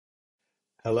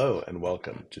Hello and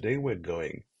welcome. Today we're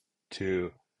going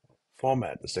to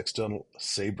format this external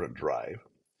Sabre drive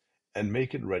and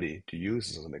make it ready to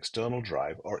use as an external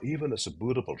drive or even as a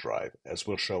bootable drive, as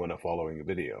we'll show in a following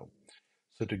video.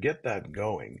 So to get that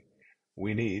going,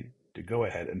 we need to go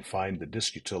ahead and find the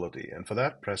disk utility. And for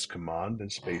that, press Command and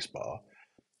Spacebar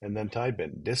and then type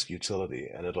in disk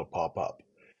utility and it'll pop up.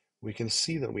 We can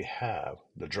see that we have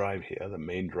the drive here, the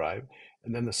main drive,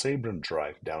 and then the Sabre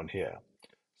drive down here.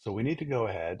 So we need to go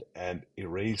ahead and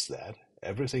erase that.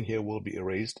 Everything here will be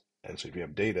erased. And so if you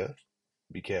have data,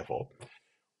 be careful.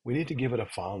 We need to give it a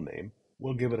file name.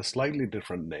 We'll give it a slightly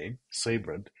different name,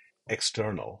 Sabrent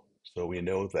external. So we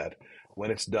know that when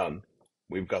it's done,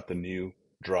 we've got the new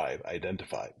drive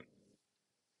identified.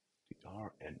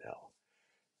 RNL.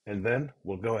 And then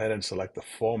we'll go ahead and select the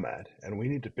format. And we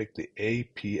need to pick the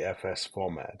APFS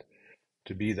format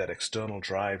to be that external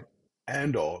drive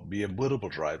and or be a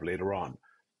bootable drive later on.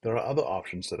 There are other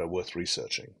options that are worth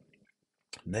researching.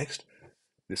 Next,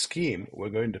 the scheme,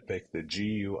 we're going to pick the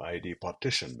GUID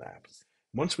partition map.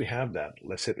 Once we have that,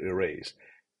 let's hit erase.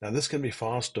 Now this can be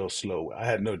fast or slow. I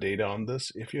had no data on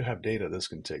this. If you have data, this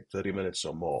can take 30 minutes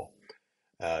or more,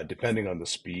 depending on the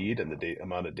speed and the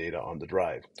amount of data on the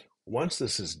drive. Once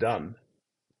this is done,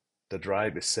 the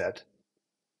drive is set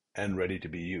and ready to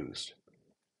be used.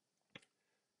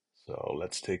 So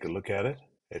let's take a look at it.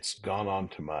 It's gone on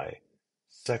to my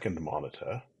second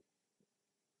monitor.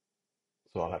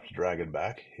 So I'll have to drag it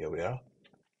back. Here we are.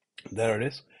 There it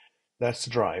is. That's the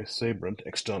drive, Sabrent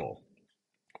external.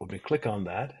 When we click on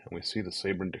that and we see the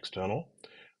Sabrent external,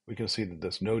 we can see that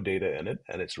there's no data in it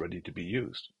and it's ready to be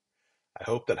used. I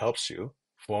hope that helps you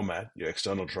format your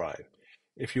external drive.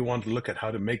 If you want to look at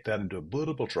how to make that into a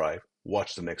bootable drive,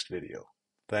 watch the next video.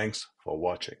 Thanks for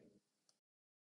watching.